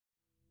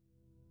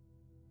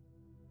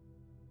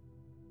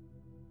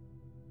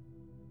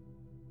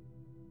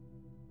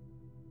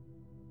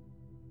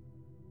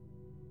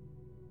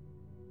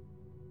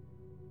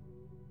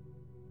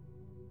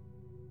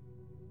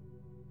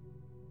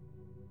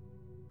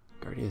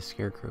is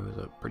Scarecrow is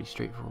a pretty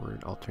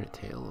straightforward alternate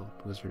tale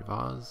of Wizard of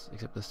Oz,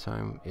 except this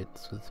time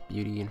it's with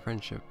beauty and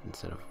friendship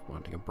instead of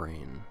wanting a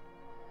brain.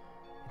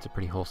 It's a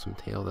pretty wholesome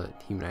tale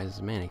that humanizes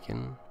a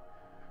mannequin,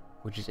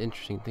 which is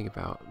interesting to think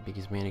about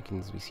because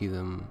mannequins, we see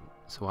them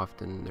so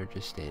often, they're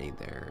just standing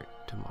there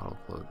to model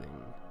clothing.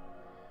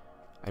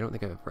 I don't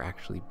think I've ever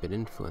actually been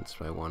influenced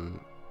by one,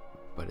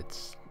 but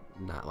it's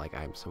not like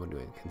I'm someone who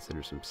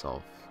considers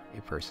himself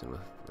a person with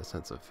a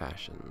sense of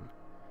fashion.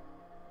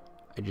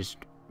 I just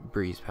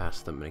breeze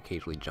past them and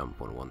occasionally jump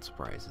when one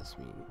surprises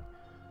me.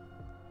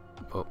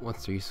 But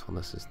once their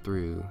usefulness is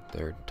through,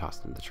 they're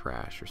tossed in the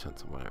trash or sent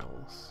somewhere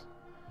else.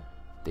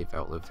 They've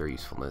outlived their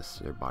usefulness,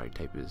 their body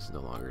type is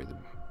no longer the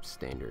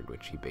standard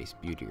which you base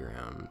beauty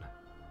around.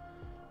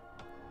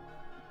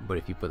 But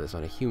if you put this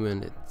on a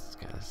human, it's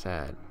kind of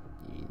sad.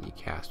 You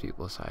cast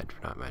people aside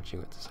for not matching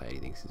what society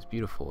thinks is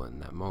beautiful in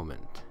that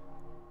moment.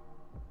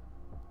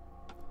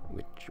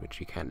 Which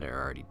we kinda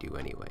already do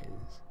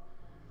anyways.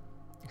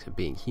 Except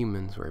being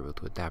humans, we're able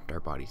to adapt our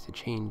bodies to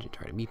change and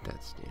try to meet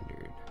that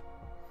standard.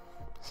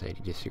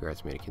 Society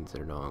disregards mannequins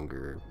that are no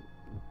longer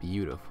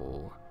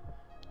beautiful,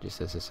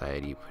 just as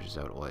society pushes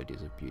out all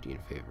ideas of beauty in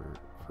favor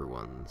for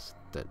ones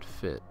that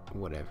fit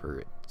whatever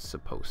it's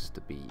supposed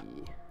to be.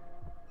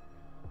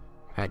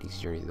 Patty's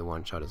journey to the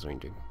one-shot is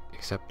learning to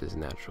accept his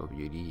natural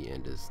beauty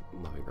and his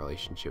loving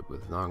relationship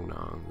with Nong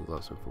Nong, who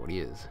loves him for what he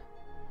is.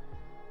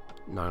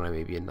 Nong Nong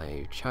may be a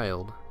naive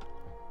child,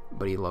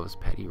 but he loves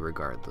Patty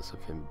regardless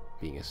of him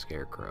being a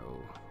scarecrow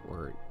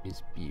or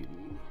his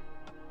beauty.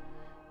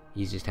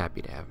 He's just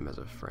happy to have him as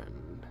a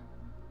friend.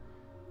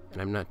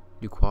 And I'm not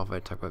too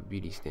qualified to talk about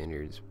beauty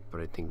standards,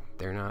 but I think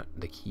they're not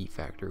the key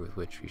factor with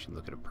which we should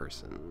look at a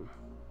person.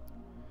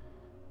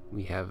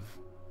 We have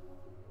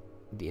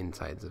the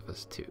insides of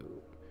us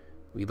too.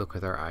 We look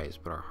with our eyes,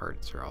 but our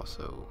hearts are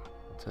also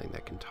something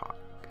that can talk.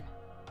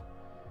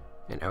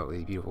 An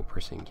outwardly beautiful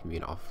person can be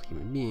an awful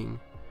human being,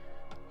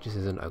 just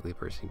as an ugly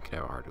person can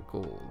have a heart of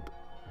gold.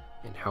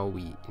 And how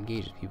we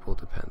engage with people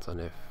depends on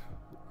if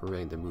we're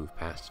willing to move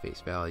past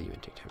face value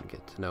and take time to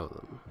get to know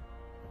them.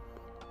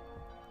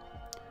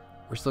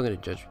 We're still going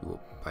to judge people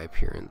by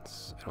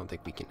appearance. I don't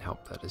think we can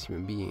help that as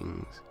human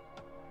beings,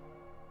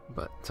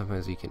 but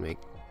sometimes we can make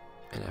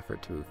an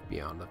effort to move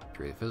beyond the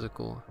purely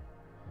physical,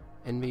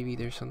 and maybe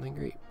there's something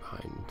great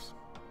behind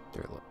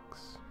their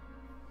looks.